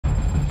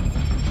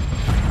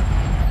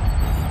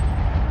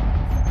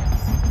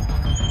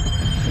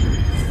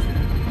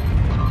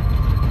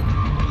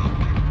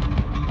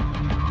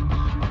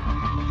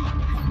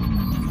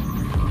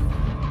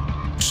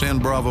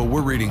Bravo,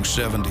 we're reading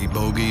 70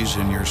 bogeys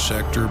in your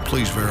sector.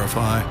 Please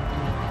verify.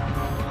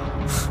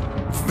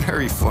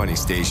 Very funny,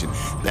 Station.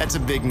 That's a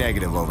big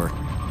negative, over.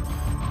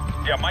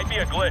 Yeah, might be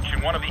a glitch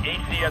in one of the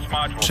ACS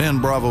modules. 10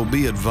 Bravo,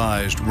 be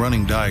advised,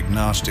 running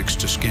diagnostics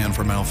to scan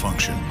for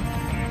malfunction.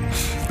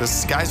 The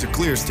skies are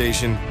clear,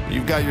 Station.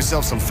 You've got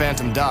yourself some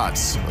phantom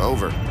dots.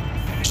 Over.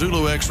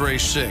 Zulu X-Ray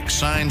 6,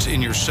 signs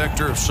in your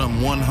sector of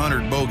some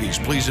 100 bogeys.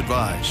 Please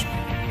advise.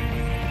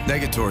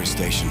 Negatory,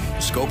 Station. The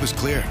scope is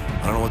clear.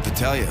 I don't know what to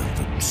tell you.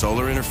 The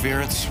solar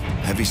interference,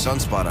 heavy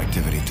sunspot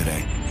activity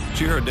today.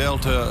 Sierra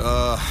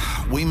Delta,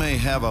 we may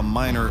have a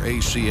minor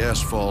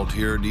ACS fault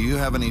here. Do you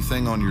have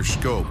anything on your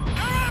scope? They're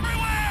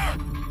everywhere!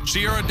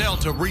 Sierra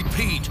Delta,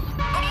 repeat.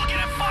 I'm looking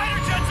at fighter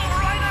jets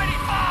over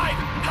I-95!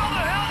 How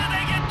the hell did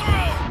they get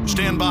through?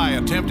 Stand by,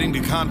 attempting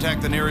to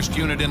contact the nearest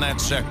unit in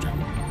that sector.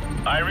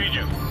 I read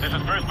you. This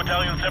is 1st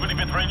Battalion,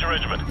 75th Ranger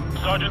Regiment.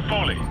 Sergeant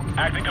Foley,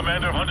 acting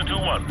commander of Hunter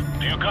 2-1.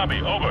 Do you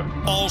copy? Over.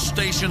 All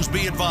stations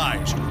be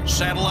advised.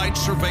 Satellite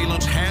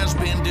surveillance has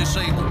been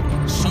disabled.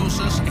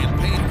 SOSUS and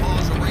paid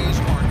pause arrays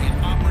are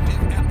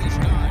inoperative at this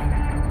time.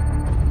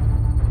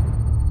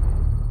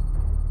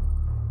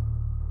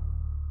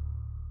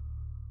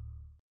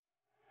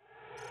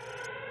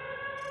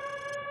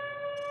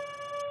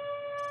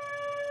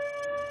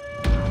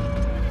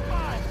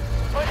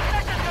 My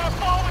sector's gonna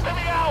fall within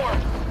the hour!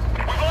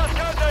 We've lost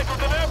contact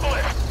with an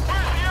ambulance!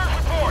 Where's the air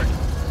support?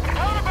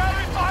 Counter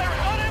battery fire is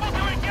unable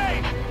to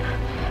engage!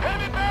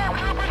 Enemy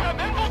paratroopers have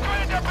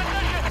infiltrated their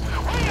positions!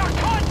 We are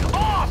cut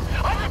off!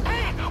 I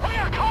repeat, we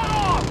are cut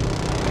off!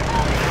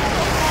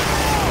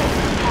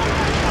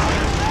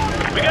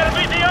 We got a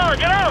VTR!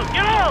 Get out!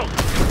 Get out!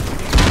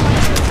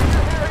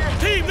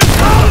 Team, let's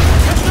go!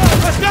 Let's go!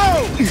 Let's go!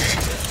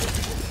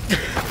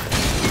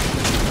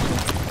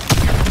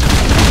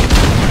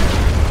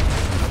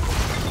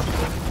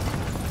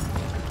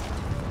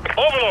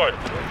 Overlord,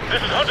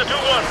 this is Hunter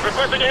 2-1,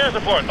 requesting air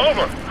support.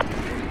 Over.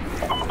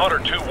 Hunter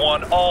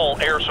 2-1, all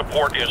air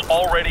support is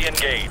already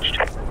engaged.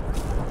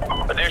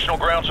 Additional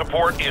ground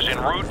support is en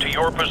route to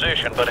your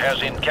position, but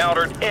has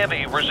encountered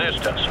heavy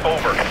resistance.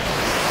 Over.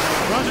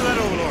 Roger that,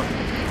 Overlord.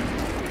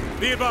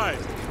 Be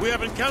advised, we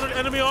have encountered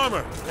enemy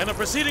armor and are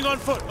proceeding on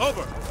foot.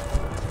 Over.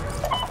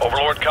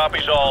 Overlord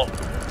copies all.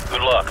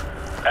 Good luck.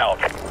 Out.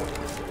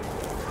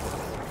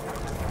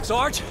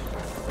 Sarge,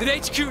 did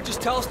HQ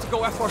just tell us to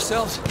go F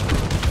ourselves?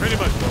 Pretty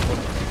much, Corporal.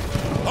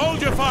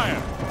 Hold your fire.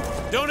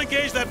 Don't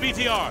engage that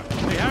BTR.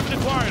 They haven't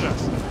acquired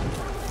us.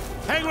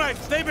 Hang right.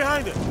 Stay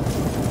behind it.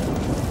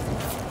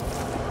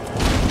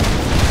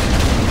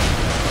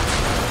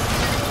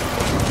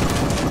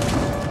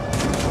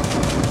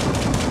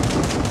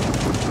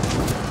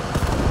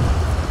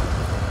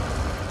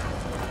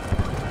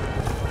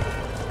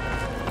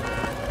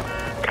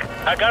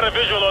 I got a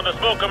visual on the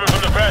smoke coming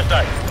from the crash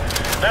site.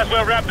 That's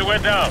where Raptor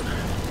went down.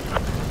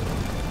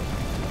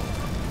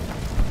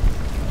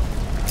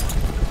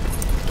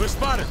 We're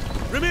spotted.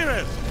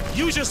 Ramirez,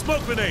 use your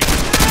smoke grenade.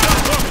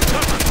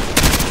 Cover.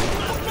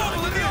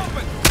 Trouble in the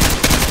open!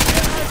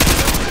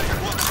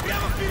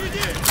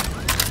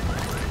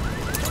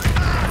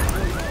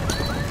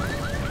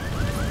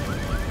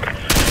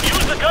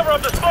 Use the cover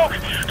of the smoke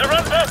to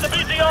run past the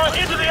BTR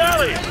into the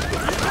alley.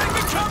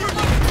 Taking cover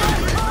by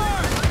the car!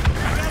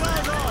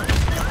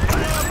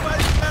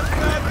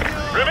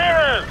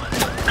 Ramirez,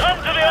 come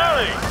to the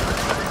alley.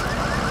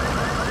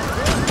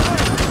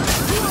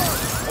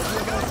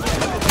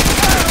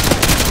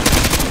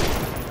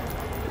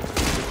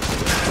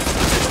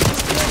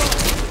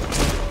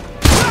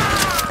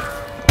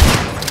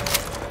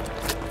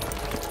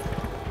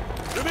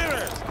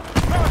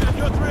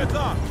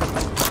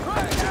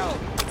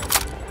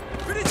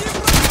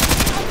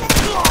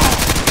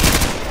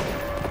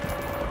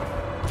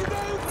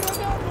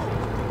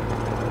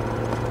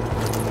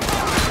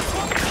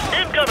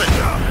 Incoming!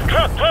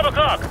 Truck, 12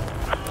 o'clock!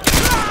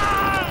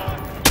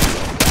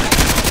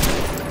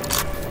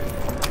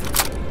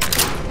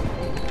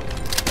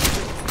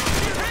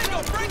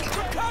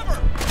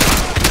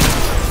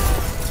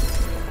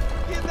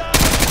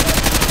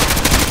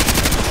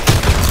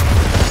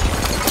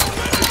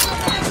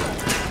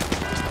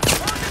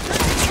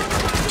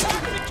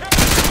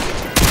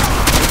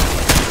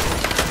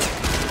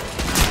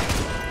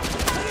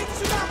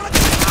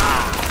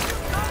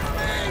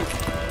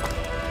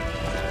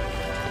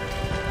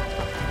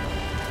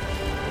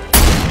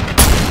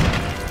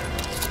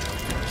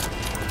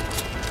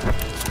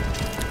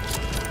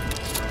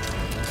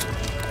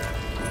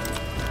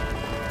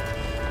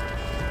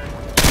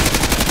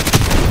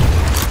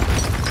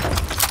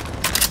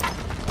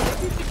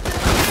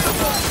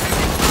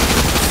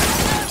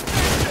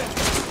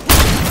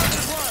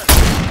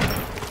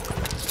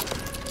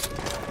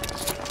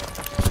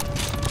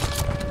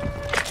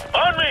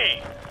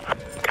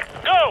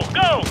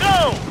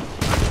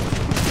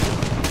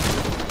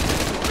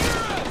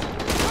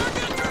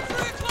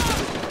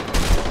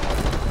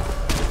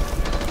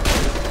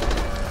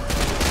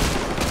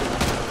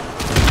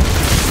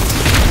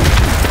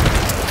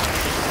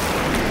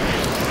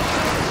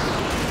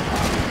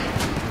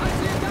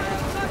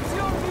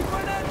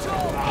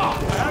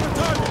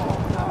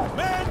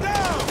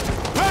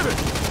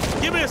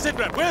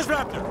 sitrep. Where's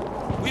Raptor?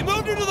 We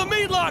moved her to the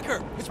meat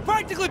locker. It's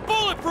practically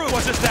bulletproof.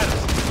 What's her status?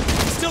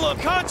 She's still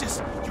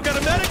unconscious. You got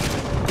a medic?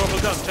 Corporal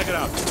Dunn, check it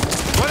out.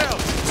 What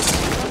else?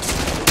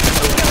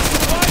 We got a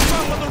supply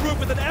drop on the roof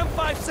with an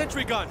M5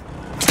 sentry gun.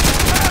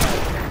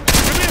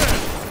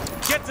 Ramirez,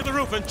 get to the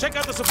roof and check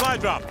out the supply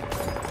drop.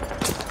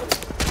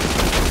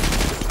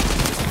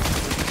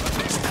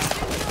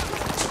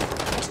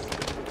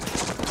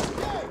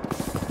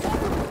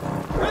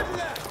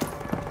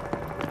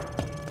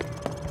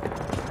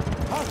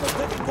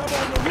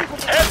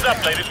 Heads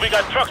up, ladies. We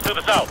got trucks to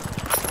the south.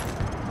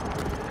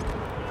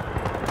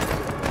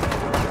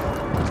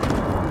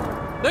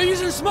 They're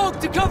using smoke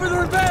to cover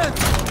their advance.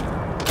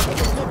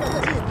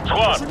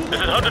 Squad,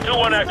 this is Hunter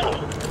 2-1 actual.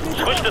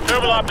 Switch to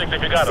thermal optics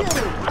if you got them.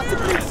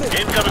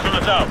 Incoming from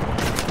the south.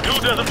 2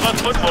 dozen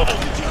plus foot mobile.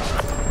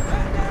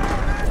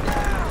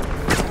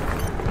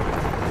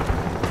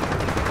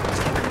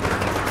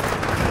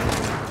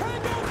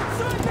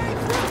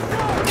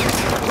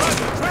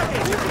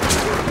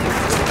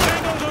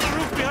 Tango's on the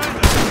roof behind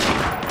us.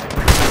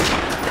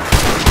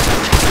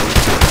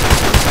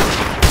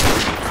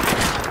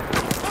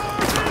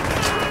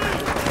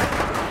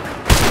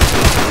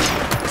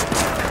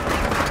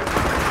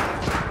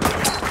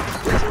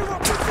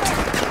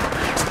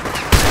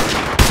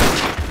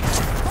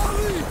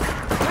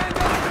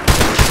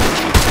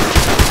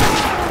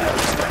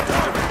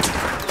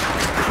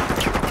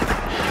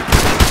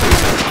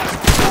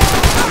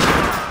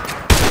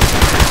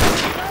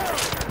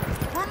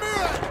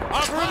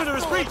 Our perimeter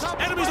is breached.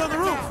 Enemies on the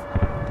roof.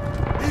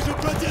 Вижу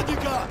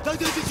противника!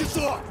 Дойдите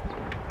часов!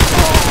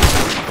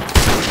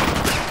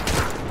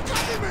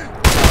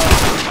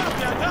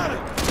 I got it.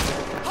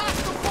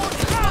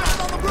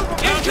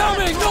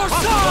 Incoming, north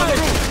side.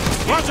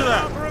 Roger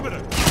that.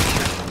 Perimeter.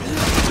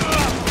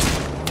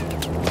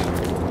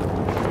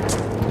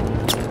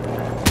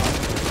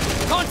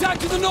 Contact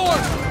to the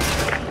north.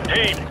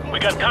 Team, we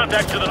got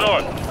contact to the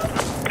north.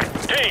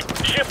 Team,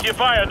 shift your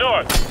fire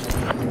north.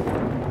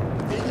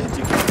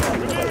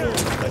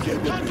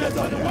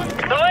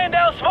 They're laying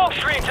down smoke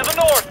screen to the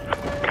north!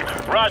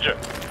 Roger.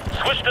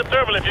 Switch to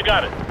thermal if you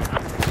got it.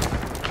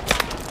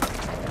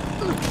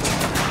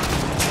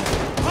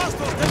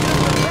 Hostiles taking up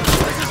the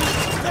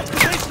position next to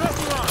base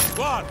restaurant.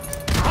 Squad,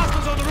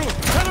 hostiles on the roof.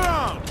 Turn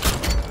around.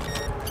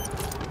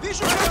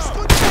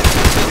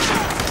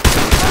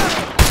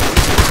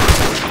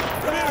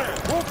 Ramirez,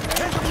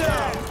 take them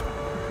down.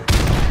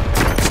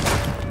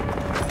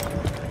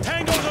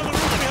 Tango's on the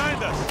roof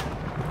behind us.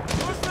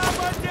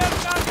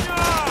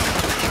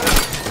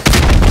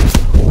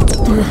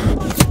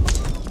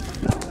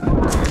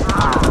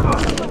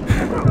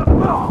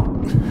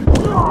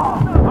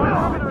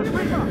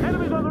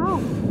 Enemies on the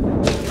roof.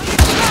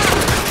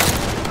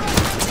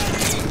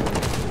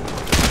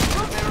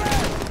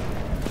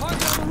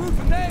 Target on the roof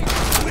and nade.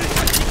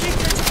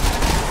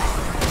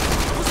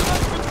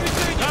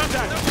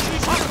 Contact.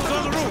 Hostiles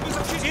on the roof.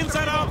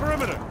 Inside our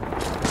perimeter.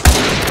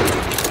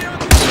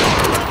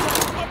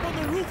 Up on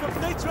the roof of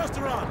Nate's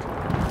restaurant.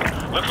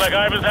 Looks like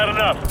Ivan's had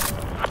enough.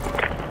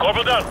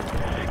 Corporal Dunn,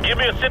 give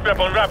me a sitrep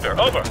on Raptor.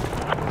 Over.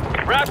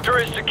 Raptor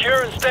is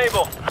secure and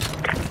stable.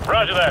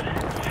 Roger that.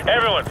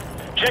 Everyone,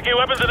 check your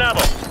weapons and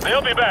ammo.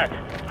 They'll be back.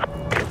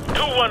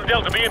 2-1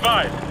 Delta, be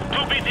advised.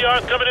 2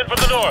 BTRs coming in from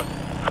the north.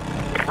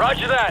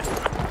 Roger that.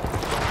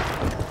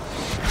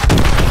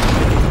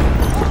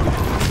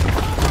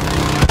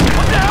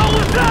 What the hell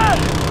was that?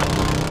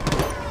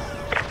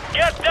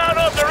 Get down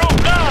off the roof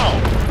now!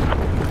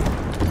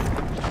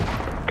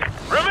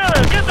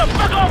 Ramirez, get the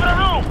fuck off the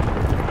roof!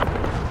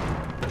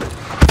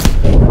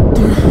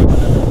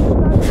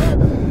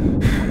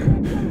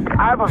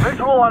 I have a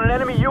visual on an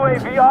enemy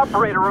UAV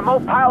operator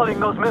remote piloting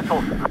those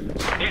missiles.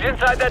 He's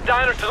inside that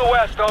diner to the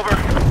west, over.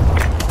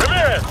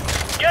 Ramirez,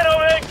 get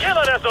over there and kill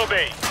an SOB!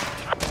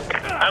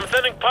 I'm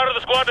sending part of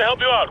the squad to help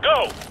you out.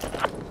 Go!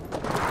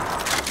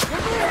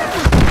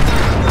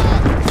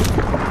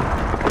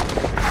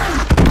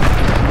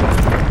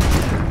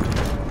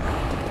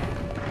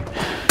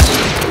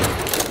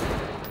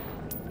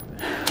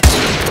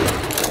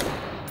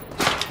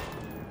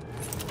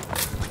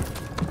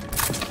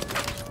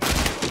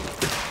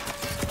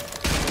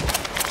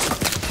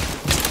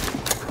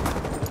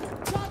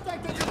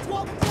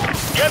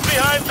 Get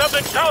behind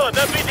something solid.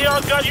 That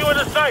BTR's got you in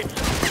the sights.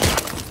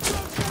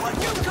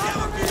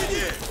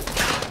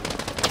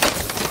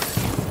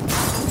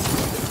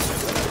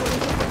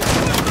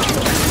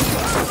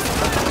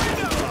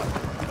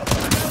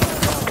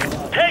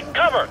 Take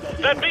cover.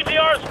 That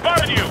BTR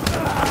spotted you.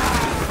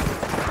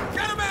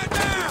 Get a man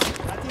down.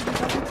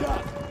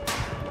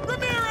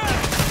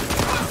 Ramirez.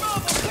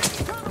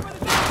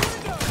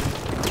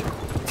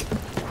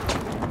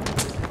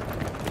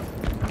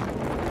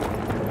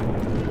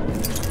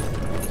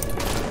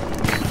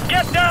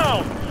 Get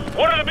down.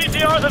 One of the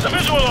BTRs has a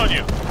visual on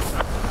you.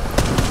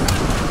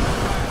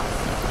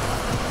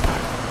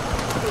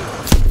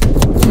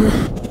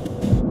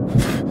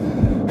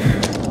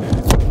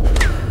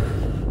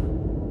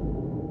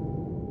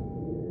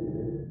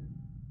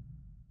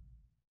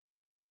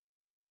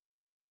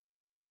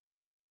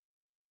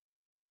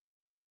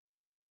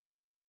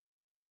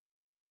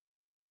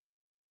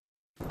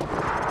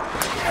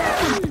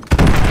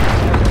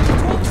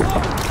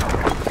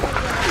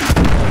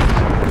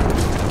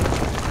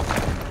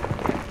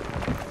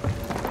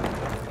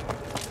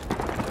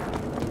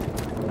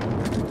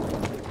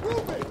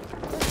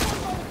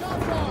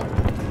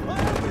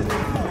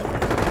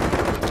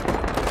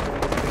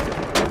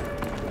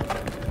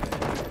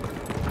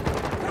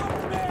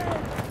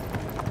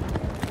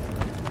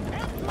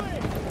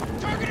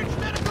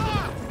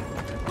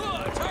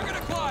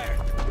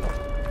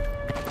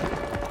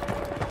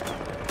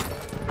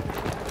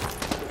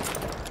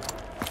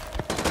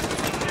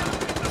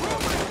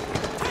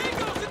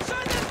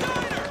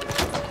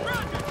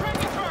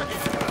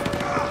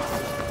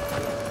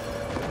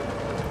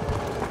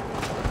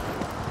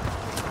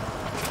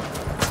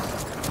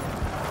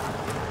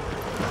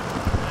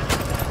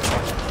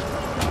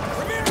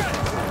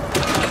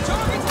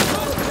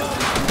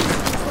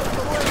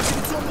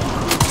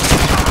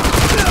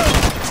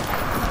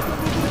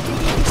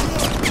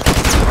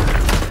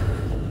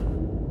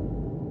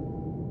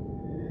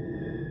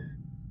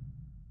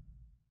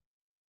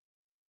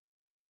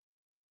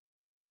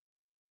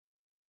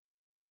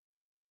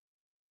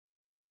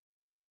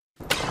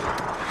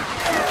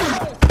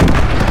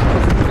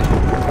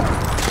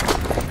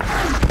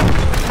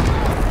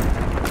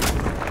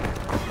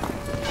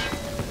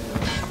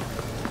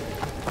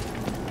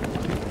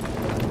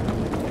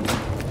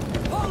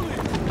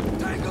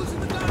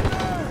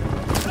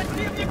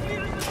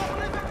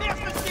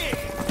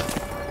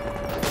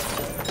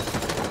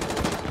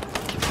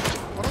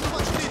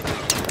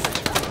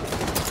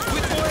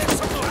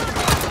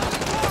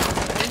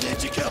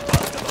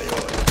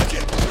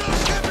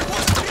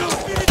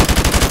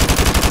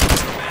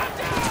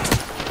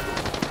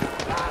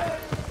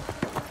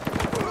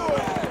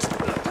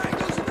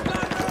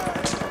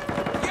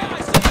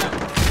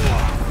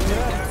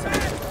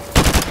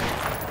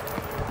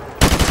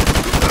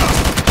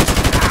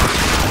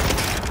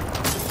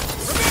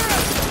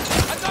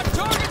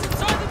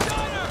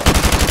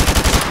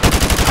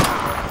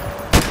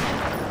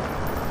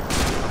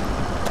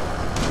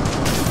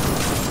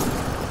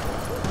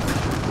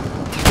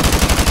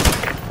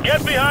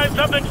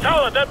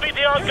 solid. That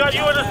BTR's got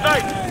you in the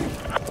sight.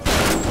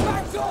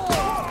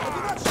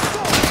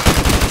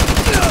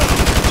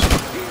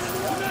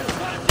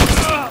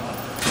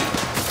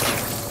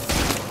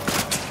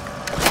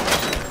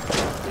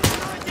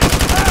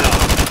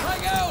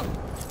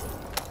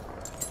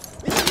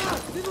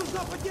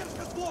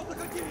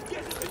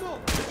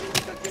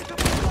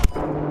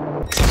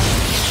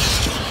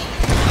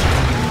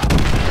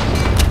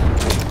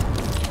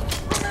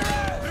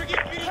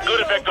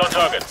 Good effect on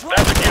target.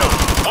 That's a kill.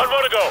 One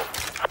more to go.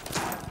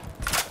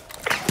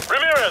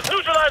 Ramirez,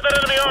 neutralize that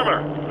enemy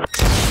armor.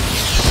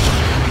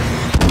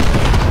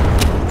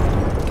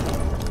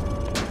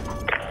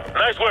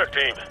 Nice work,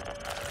 team.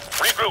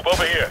 Regroup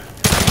over here.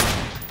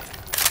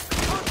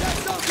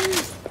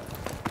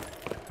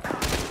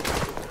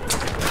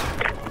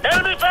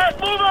 Enemy fast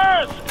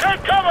movers!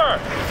 Take cover!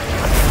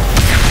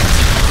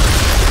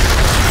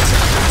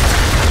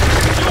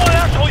 You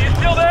asshole, you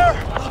still there?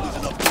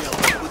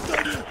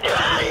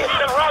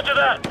 Roger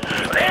that!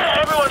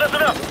 Everyone,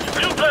 listen up!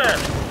 New plan!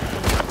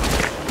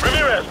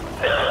 Ramirez!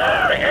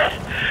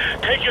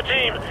 Take your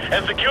team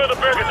and secure the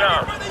Burger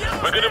Town.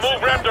 We're gonna move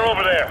Raptor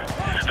over there.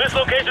 This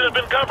location has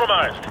been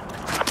compromised.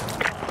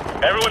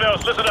 Everyone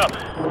else, listen up.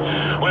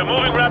 We're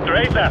moving Raptor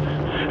ASAP.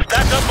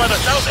 Stack up by the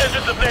south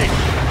entrance of Nate.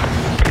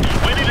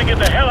 We need to get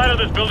the hell out of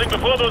this building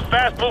before those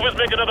fast movers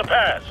make another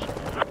pass.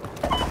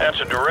 That's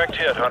a direct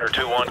hit, Hunter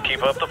 2-1.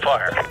 Keep up the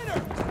fire.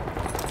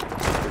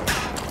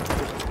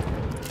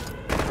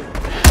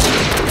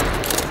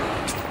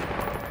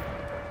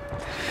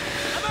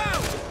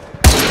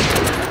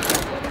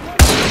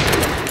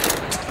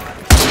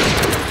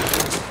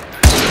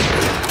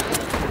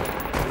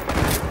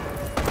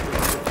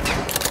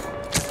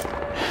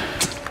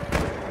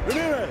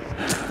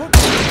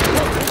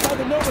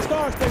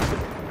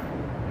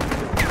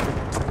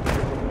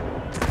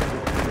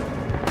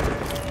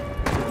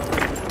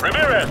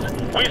 Ramirez,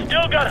 we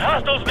still got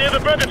hostiles near the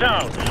Burger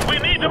Town. We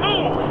need to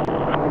move.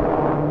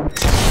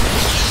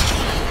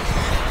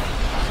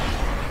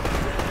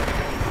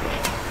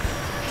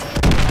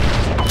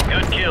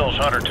 Good kills,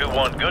 Hunter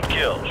 2-1. Good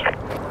kills.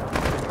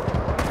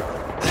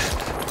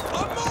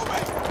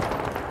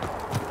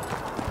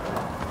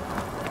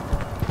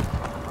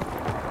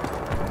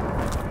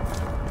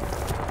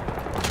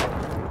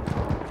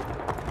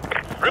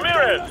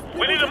 Ramirez,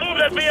 we need to move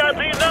that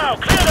VIP now.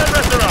 Clear that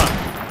restaurant.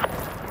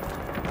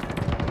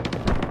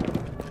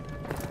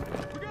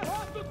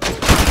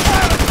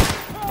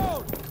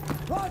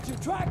 Roger,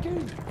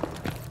 tracking!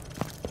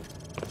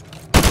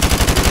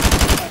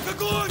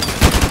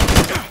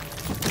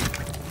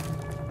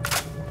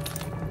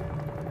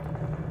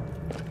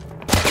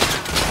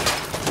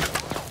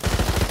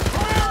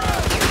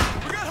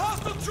 We got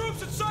hostile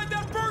troops inside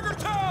that Burger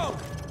Town!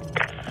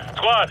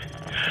 Squad,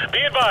 be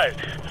advised.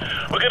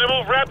 We're gonna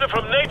move Raptor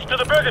from Nate's to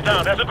the Burger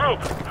Town as a group.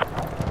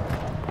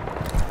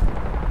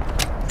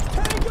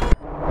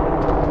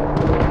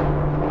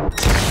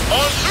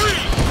 On three!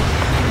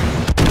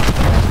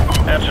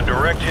 That's a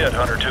direct hit,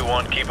 Hunter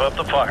 2-1. Keep up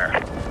the fire.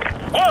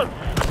 1,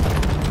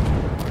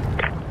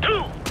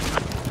 2,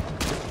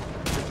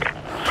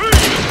 3!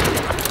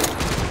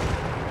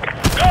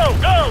 Go,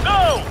 go,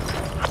 go!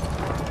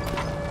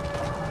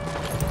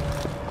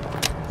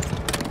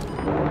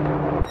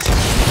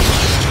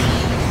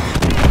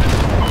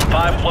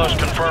 Five plus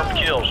confirmed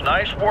kills.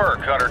 Nice work,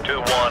 Hunter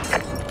 2-1.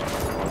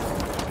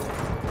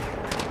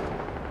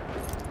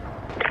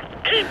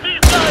 Keep these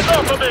guys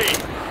off of me!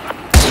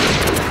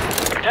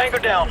 Tango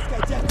down.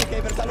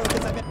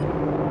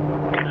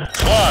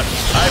 Squad,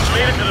 I've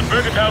made it to the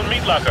Burger Town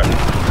meat locker.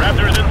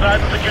 Raptor is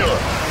inside and secure.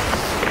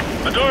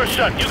 The door is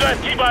shut. You guys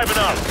keep Ivan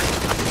out.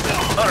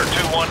 Hunter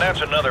 2-1,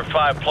 that's another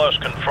 5 plus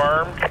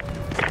confirmed.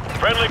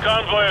 Friendly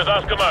convoy is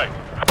Oscar Mike.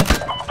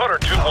 Hunter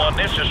 2-1,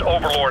 this is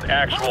Overlord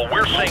Actual.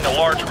 We're seeing a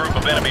large group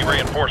of enemy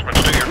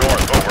reinforcements to your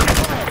north. Over.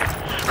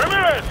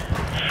 Ramirez,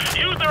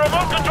 use the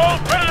remote control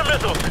Predator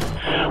missiles.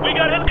 We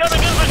got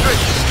incoming infantry.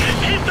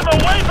 Keep them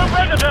away from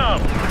Burger Town.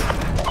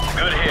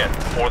 Good hit.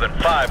 More than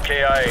 5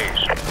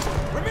 KIAs.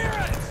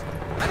 Ramirez!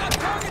 I got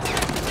targets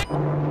next to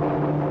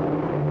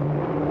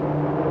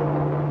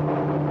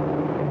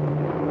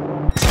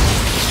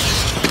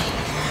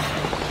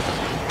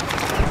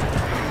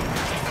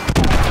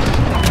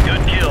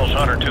Good kills,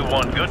 Hunter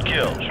 2-1. Good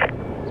kills.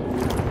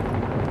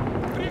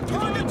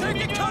 target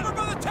taking cover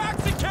by the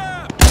taxi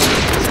cab!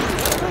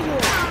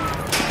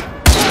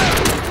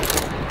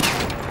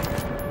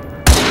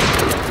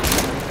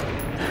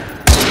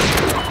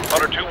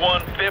 Hunter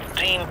 2-1,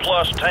 15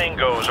 plus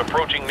tangos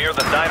approaching near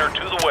the diner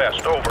to the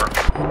west. Over.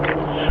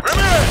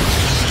 Ramirez,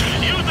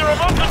 use the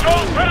remote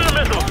control Predator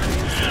missiles.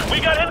 We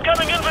got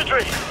incoming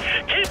infantry.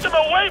 Keep them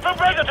away from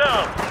Burger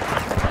Town.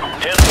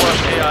 10 plus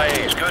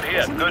KIAs. Good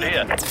hit. Good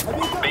hit.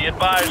 Be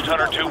advised,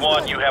 Hunter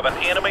 2-1, you have an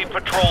enemy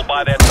patrol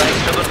by that bank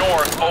to the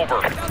north.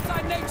 Over.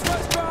 Outside Nate's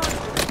restaurant!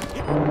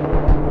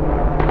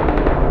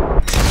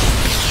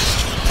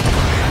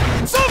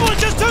 Someone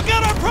just took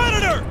out our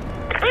Predator!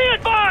 Be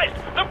advised,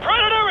 the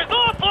Predator is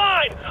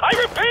offline. I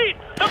repeat,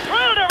 the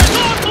Predator is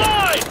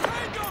offline.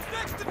 Tango's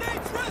next to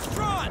Nate's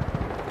restaurant!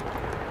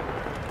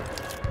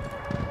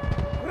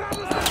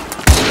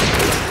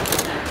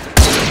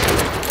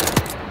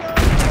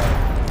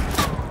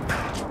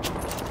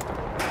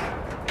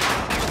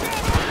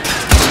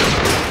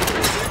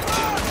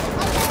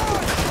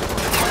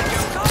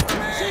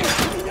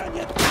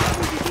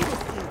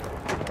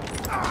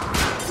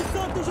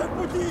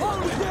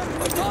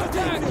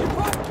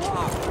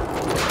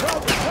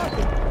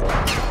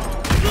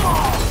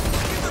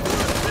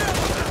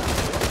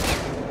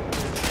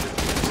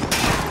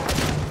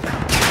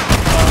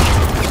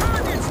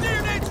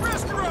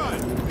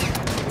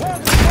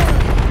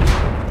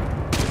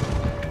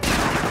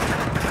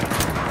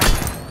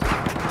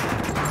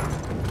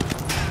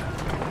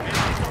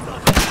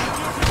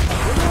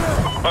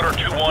 Hunter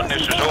 2-1,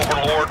 this is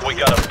Overlord. We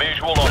got a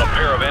visual on a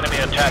pair of enemy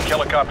attack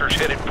helicopters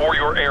headed for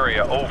your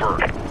area. Over.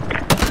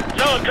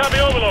 Solid copy,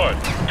 Overlord.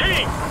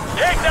 Team,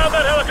 take down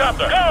that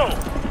helicopter. Go!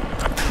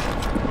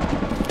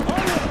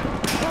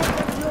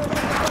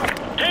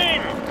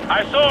 Team,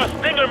 I saw a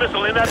Stinger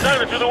missile in that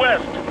diner to the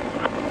west.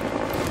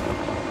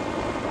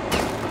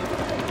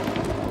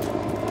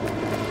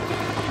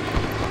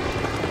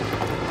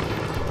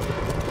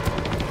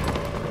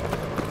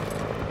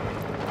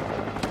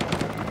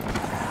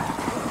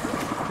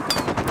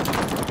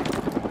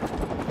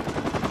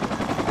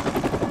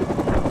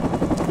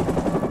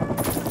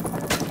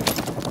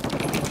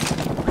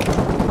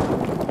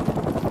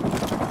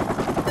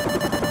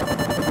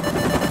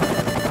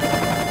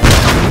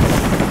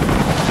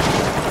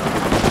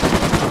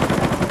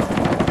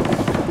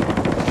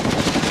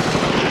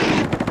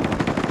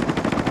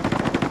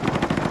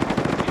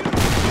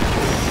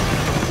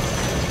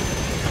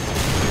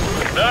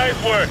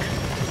 Nice work.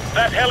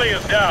 That heli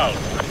is down.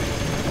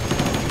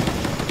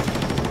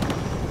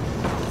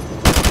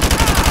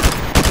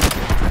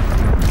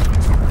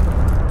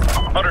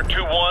 Hunter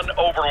 2-1,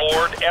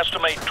 Overlord.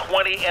 Estimate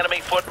 20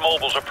 enemy foot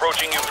mobiles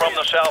approaching you from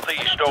the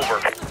southeast. Over.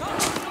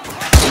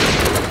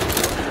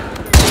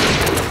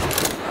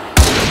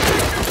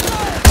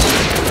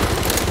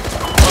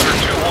 Hunter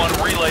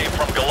 2-1, relay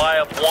from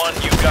Goliath 1.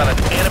 You've got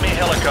an enemy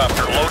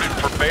helicopter loaded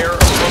for bear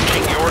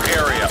approaching your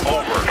area.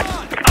 Over.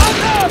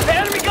 Up!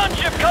 Enemy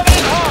gunship coming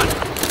in hot!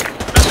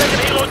 The second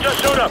helo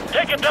just showed up.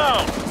 Take it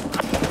down!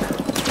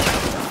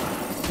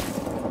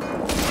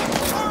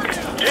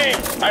 Team,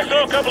 I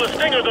saw a couple of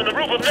Stingers on the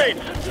roof of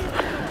Nate's.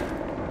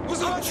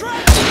 Was on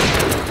track!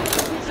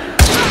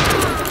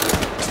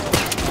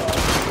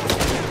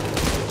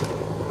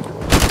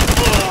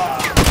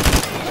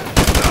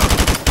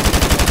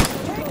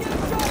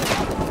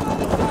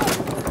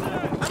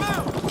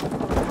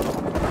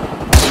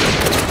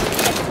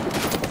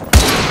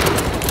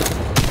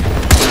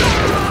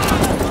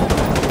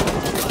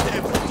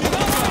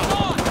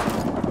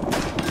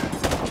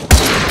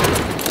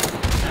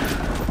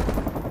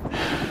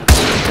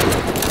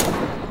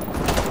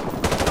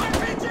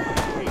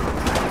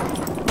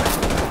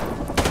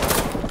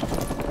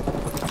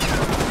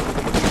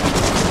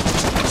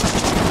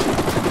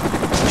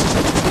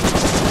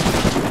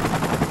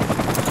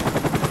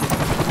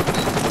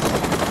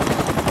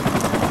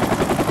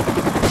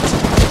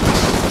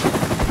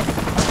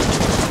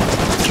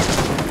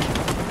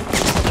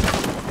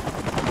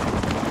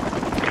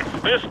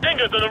 There's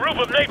Stingers on the roof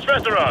of Nate's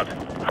restaurant.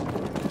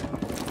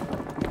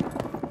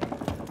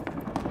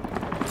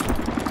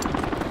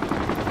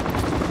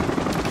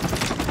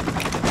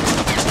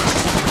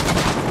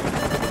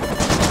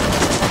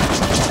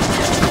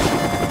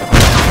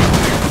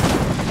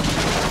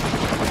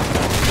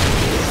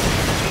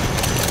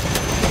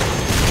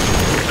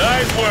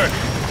 Nice work.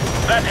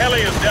 That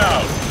heli is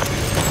down.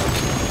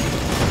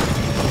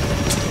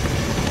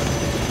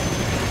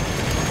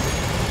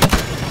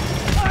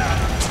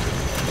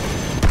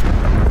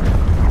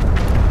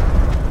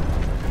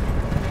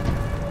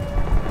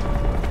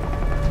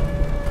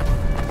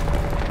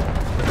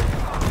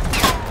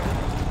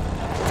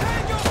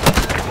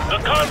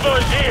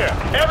 Convoy's here!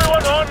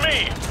 Everyone on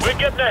me! We're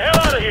getting the hell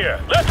out of here!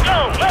 Let's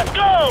go! Let's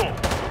go!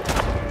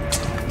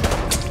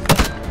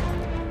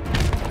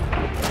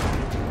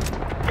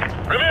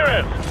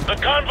 Ramirez! The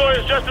convoy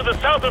is just to the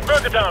south of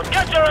Burgertown.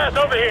 Get your ass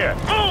over here!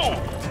 Move!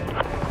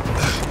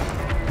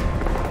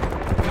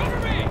 Cover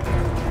me!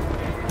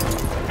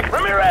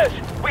 Ramirez!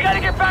 We gotta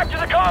get back to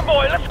the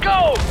convoy! Let's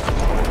go!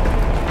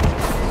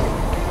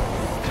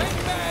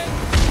 Take back!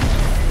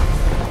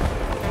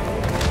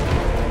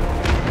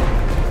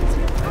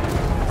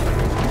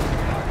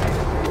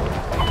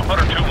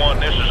 Hunter 2-1,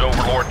 this is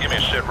Overlord. Give me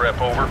a sit rep.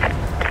 Over.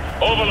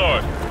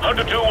 Overlord,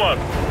 Hunter 2-1,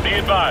 be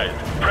advised.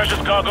 Precious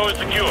cargo is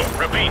secure.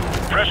 Repeat,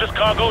 precious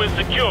cargo is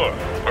secure.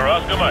 For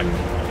Oscar Mike.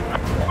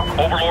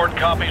 Overlord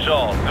copies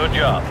all. Good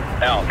job.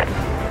 Out.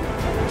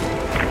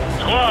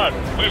 Squad,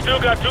 we've still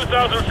got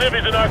 2,000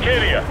 civvies in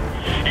Arcadia.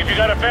 If you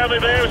got a family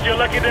there, it's your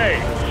lucky day.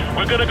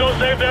 We're gonna go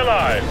save their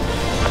lives.